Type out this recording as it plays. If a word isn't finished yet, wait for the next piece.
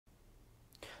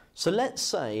So let's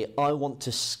say I want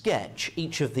to sketch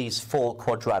each of these four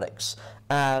quadratics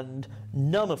and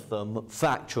none of them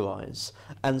factorize.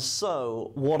 And so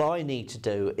what I need to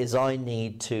do is I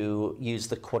need to use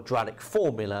the quadratic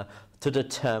formula to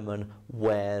determine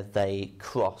where they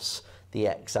cross the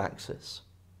x-axis.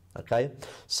 Okay,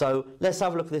 so let's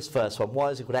have a look at this first one. Y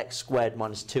is equal to x squared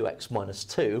minus 2x minus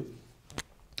 2.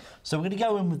 So we're going to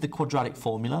go in with the quadratic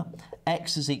formula.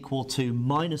 X is equal to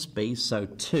minus b, so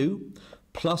 2,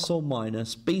 plus or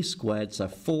minus b squared, so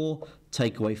 4,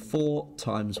 take away 4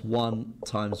 times 1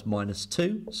 times minus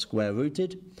 2, square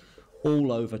rooted,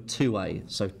 all over 2a,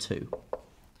 so 2.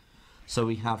 So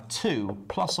we have 2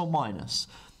 plus or minus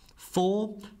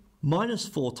 4. Minus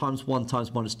 4 times 1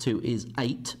 times minus 2 is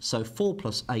 8, so 4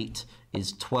 plus 8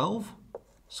 is 12,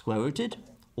 square rooted,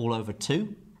 all over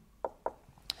 2.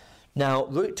 Now,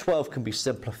 root 12 can be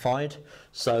simplified,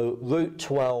 so root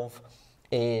 12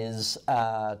 is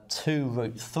 2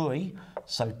 root 3,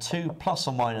 so 2 plus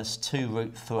or minus 2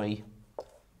 root 3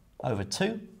 over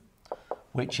 2,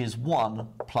 which is 1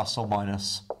 plus or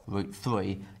minus root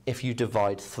 3 if you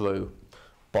divide through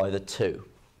by the 2.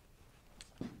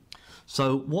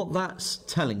 So what that's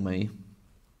telling me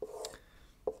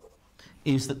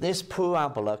is that this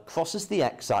parabola crosses the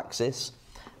x-axis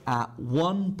at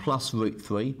 1 plus root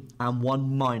 3 and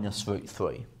 1 minus root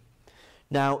 3.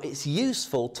 Now it's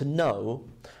useful to know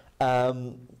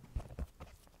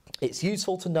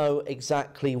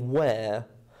exactly where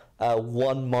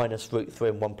 1 minus root 3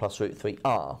 and 1 plus root 3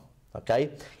 are.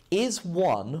 Okay, is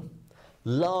 1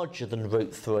 larger than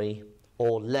root 3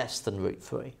 or less than root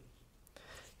 3?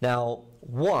 Now,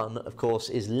 1, of course,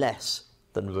 is less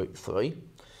than root 3.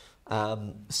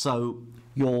 So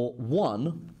your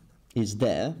 1 is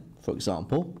there, for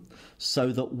example,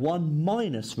 so that 1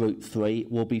 minus root 3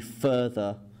 will be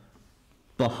further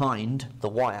behind the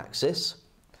y-axis,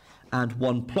 and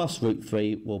 1 plus root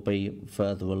 3 will be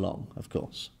further along, of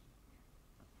course.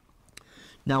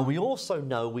 Now, we also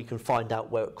know we can find out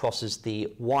where it crosses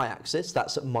the y-axis.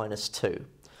 That's at minus 2.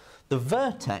 The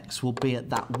vertex will be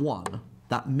at that 1.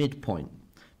 That midpoint,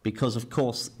 because of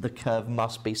course the curve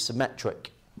must be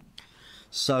symmetric.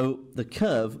 So the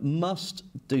curve must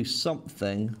do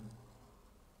something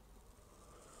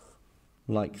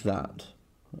like that.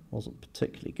 That wasn't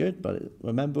particularly good, but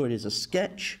remember it is a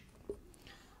sketch.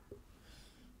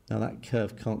 Now that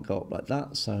curve can't go up like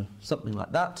that, so something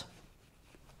like that.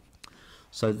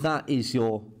 So that is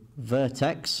your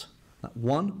vertex, that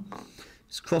 1.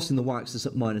 It's crossing the y-axis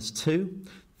at minus 2.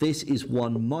 This is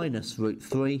 1 minus root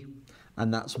 3,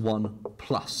 and that's 1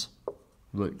 plus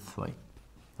root 3.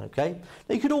 Okay?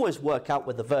 Now you could always work out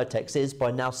where the vertex is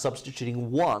by now substituting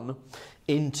 1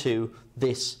 into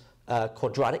this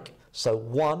quadratic. So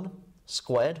 1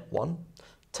 squared, 1,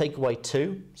 take away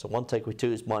 2, so 1 take away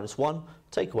 2 is minus 1,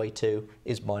 take away 2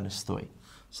 is minus 3.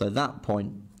 So that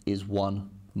point is 1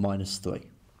 minus 3.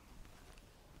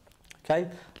 Okay?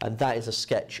 And that is a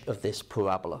sketch of this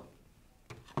parabola.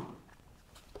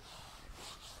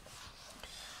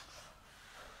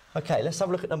 Okay, let's have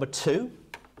a look at number 2.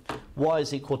 Y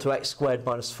is equal to x squared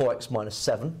minus 4x minus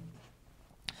 7.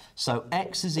 So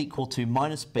x is equal to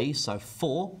minus b, so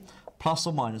 4, plus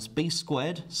or minus b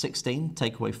squared, 16,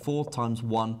 take away 4 times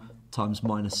 1 times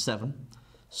minus 7,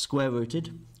 square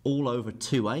rooted, all over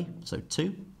 2a, so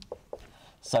 2.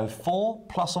 So 4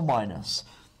 plus or minus.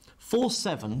 4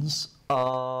 sevens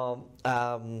are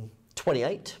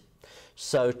 28,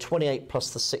 so 28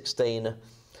 plus the 16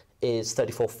 is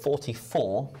 34,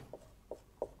 44.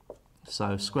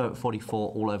 So square root 44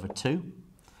 all over 2.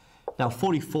 Now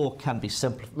 44 can be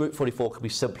root 44 can be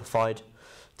simplified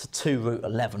to 2 root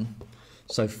 11.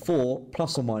 So 4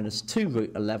 plus or minus 2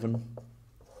 root 11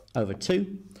 over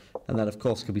 2. And that of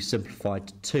course can be simplified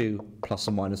to 2 plus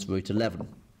or minus root 11.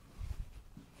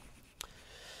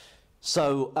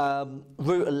 So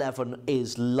root 11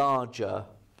 is larger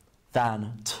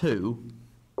than 2.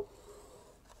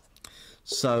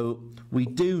 So we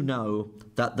do know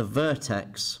that the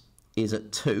vertex is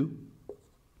at 2.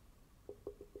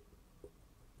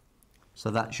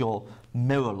 So that's your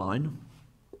mirror line,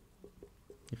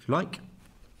 if you like.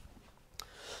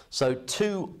 So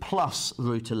 2 plus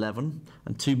root 11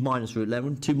 and 2 minus root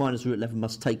 11. 2 minus root 11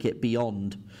 must take it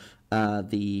beyond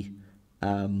the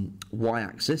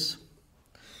y-axis.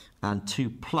 And 2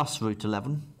 plus root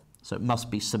 11, so it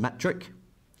must be symmetric.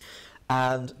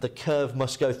 And the curve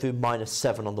must go through minus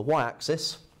 7 on the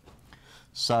y-axis.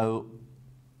 So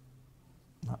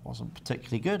that wasn't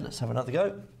particularly good. Let's have another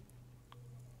go.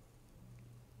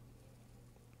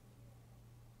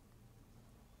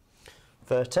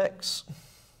 Vertex.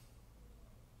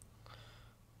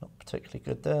 Not particularly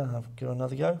good there. I'll give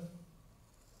another go.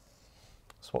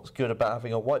 That's what's good about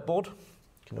having a whiteboard. You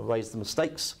can erase the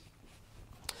mistakes.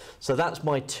 So that's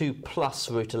my 2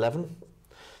 plus root 11.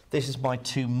 This is my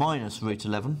 2 minus root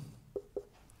 11.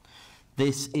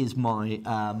 This is my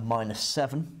minus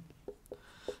 7.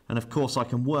 And of course I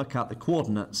can work out the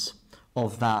coordinates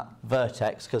of that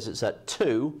vertex because it's at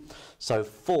 2. So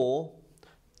 4,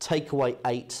 take away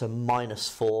 8, so minus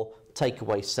 4, take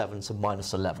away 7, so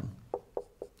minus 11.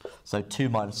 So 2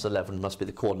 minus 11 must be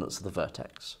the coordinates of the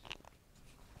vertex.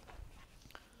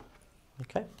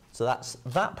 Okay, so that's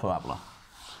that parabola.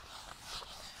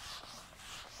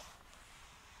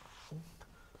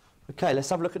 Okay, let's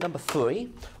have a look at number 3.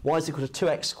 Y is equal to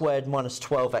 2x squared minus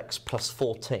 12x plus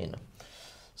 14.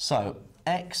 So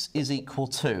x is equal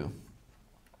to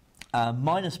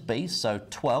minus b, so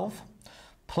 12,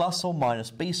 plus or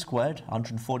minus b squared,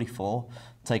 144,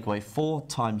 take away 4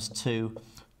 times 2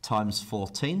 times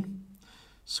 14,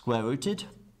 square rooted,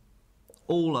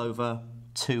 all over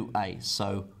 2a,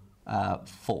 so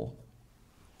 4.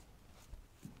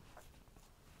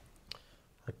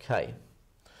 Okay,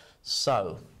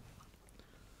 so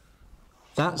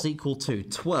that's equal to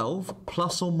 12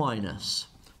 plus or minus.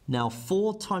 Now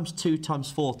 4 times 2 times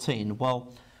 14,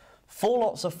 well, 4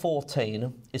 lots of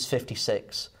 14 is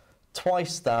 56.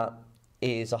 Twice that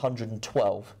is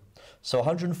 112. So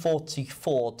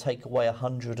 144 take away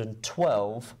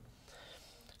 112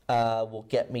 will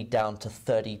get me down to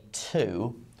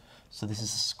 32. So this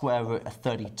is the square root of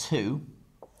 32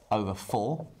 over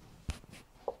 4.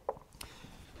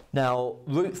 Now,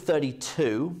 root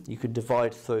 32, you can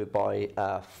divide through by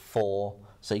 4.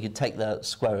 So you can take the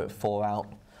square root of 4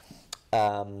 out,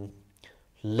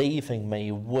 leaving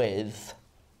me with,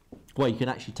 well, you can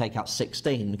actually take out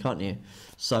 16, can't you?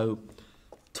 So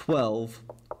 12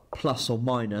 plus or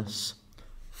minus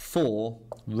 4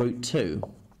 root 2.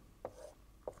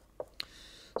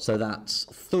 So that's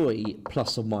 3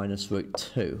 plus or minus root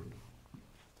 2.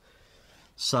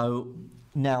 So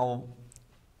now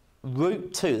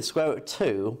root 2, the square root of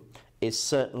 2, is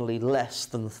certainly less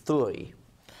than 3.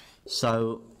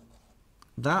 So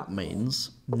that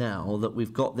means now that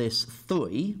we've got this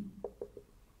 3,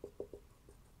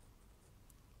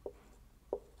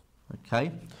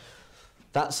 okay,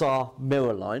 that's our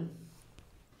mirror line.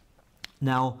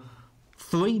 Now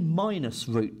 3 minus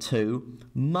root 2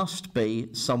 must be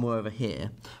somewhere over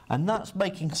here, and that's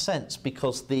making sense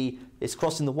because it's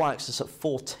crossing the y-axis at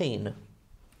 14.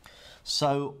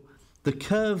 So the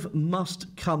curve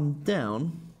must come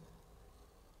down,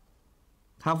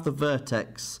 have the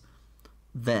vertex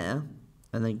there,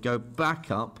 and then go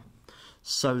back up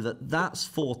so that that's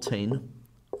 14.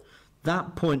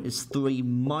 That point is 3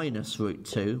 minus root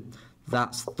 2.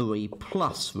 That's 3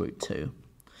 plus root 2.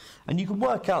 And you can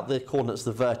work out the coordinates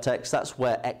of the vertex. That's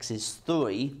where x is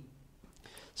 3.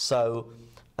 So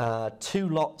 2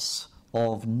 lots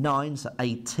of 9, so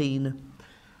 18.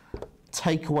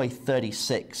 Take away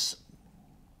 36.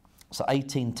 So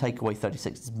 18 take away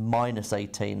 36 is minus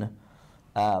 18.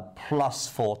 Plus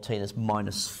 14 is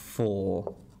minus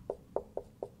 4,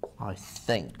 I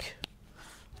think.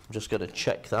 I'm just going to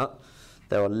check that.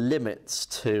 There are limits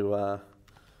to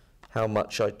how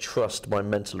much I trust my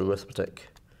mental arithmetic.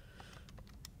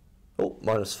 Oh,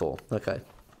 minus 4. Okay.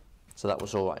 So that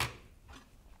was all right.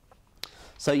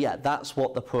 So yeah, that's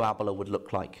what the parabola would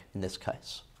look like in this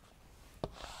case.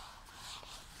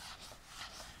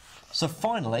 So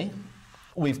finally,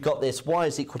 we've got this y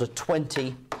is equal to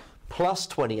 20 plus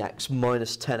 20x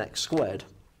minus 10x squared.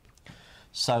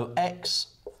 So x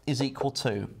is equal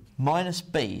to minus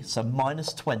b, so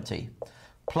minus 20,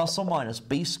 plus or minus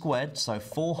b squared, so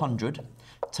 400,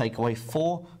 take away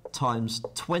 4 times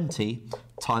 20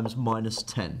 times minus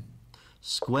 10,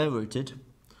 square rooted,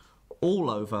 all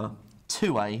over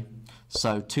 2a,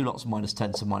 so 2 lots of minus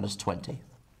 10, so minus 20.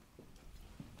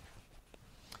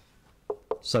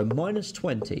 So minus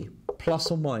 20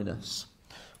 plus or minus,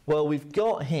 well, we've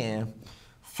got here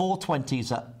 4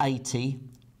 20s at 80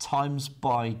 times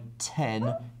by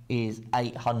 10 is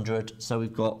 800, so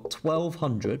we've got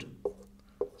 1200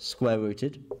 square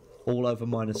rooted all over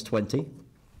minus 20.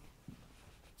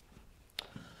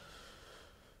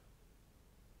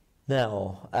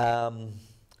 Now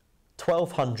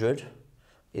 1200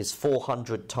 is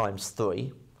 400 times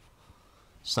 3,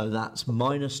 so that's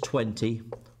minus 20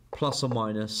 plus or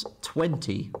minus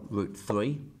 20 root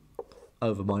 3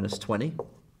 over minus 20.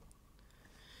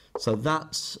 So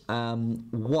that's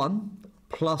 1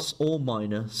 plus or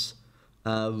minus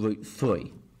root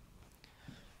 3.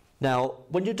 Now,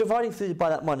 when you're dividing through by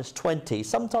that minus 20,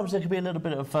 sometimes there can be a little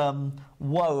bit of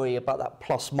worry about that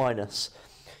plus minus.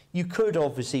 You could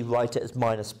obviously write it as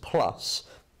minus plus,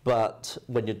 but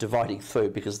when you're dividing through,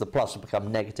 because the plus will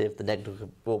become negative, the negative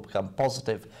will become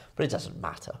positive, but it doesn't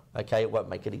matter, okay? It won't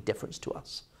make any difference to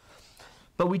us.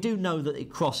 But we do know that it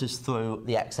crosses through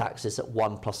the x-axis at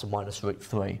 1 plus or minus root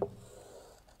 3.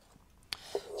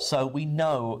 So we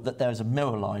know that there's a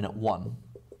mirror line at 1.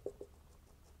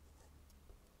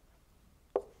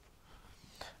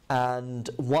 And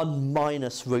 1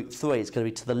 minus root 3 is going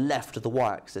to be to the left of the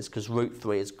y-axis, because root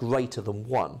 3 is greater than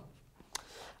 1.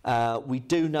 We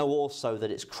do know also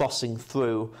that it's crossing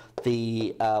through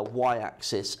the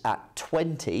y-axis at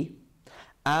 20,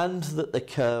 and that the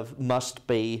curve must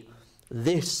be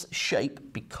this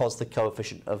shape, because the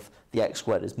coefficient of the x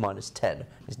squared is minus 10,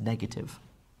 is negative.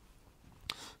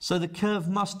 So the curve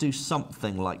must do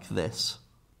something like this.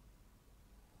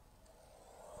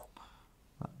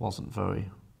 That wasn't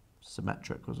very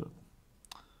symmetric, was it?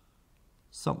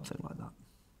 Something like that,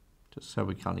 just so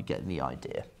we kind of get the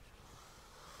idea.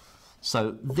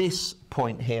 So this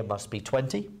point here must be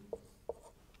 20.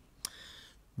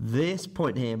 This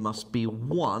point here must be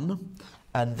 1.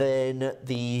 And then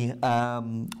the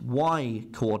y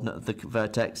coordinate of the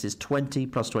vertex is 20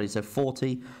 plus 20, so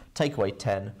 40. Take away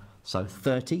 10, so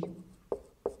 30.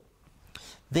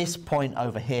 This point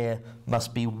over here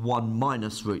must be 1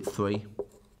 minus root 3.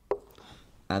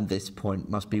 And this point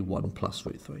must be 1 plus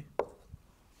root 3.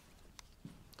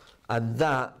 And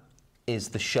that is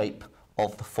the shape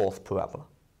of the fourth parabola.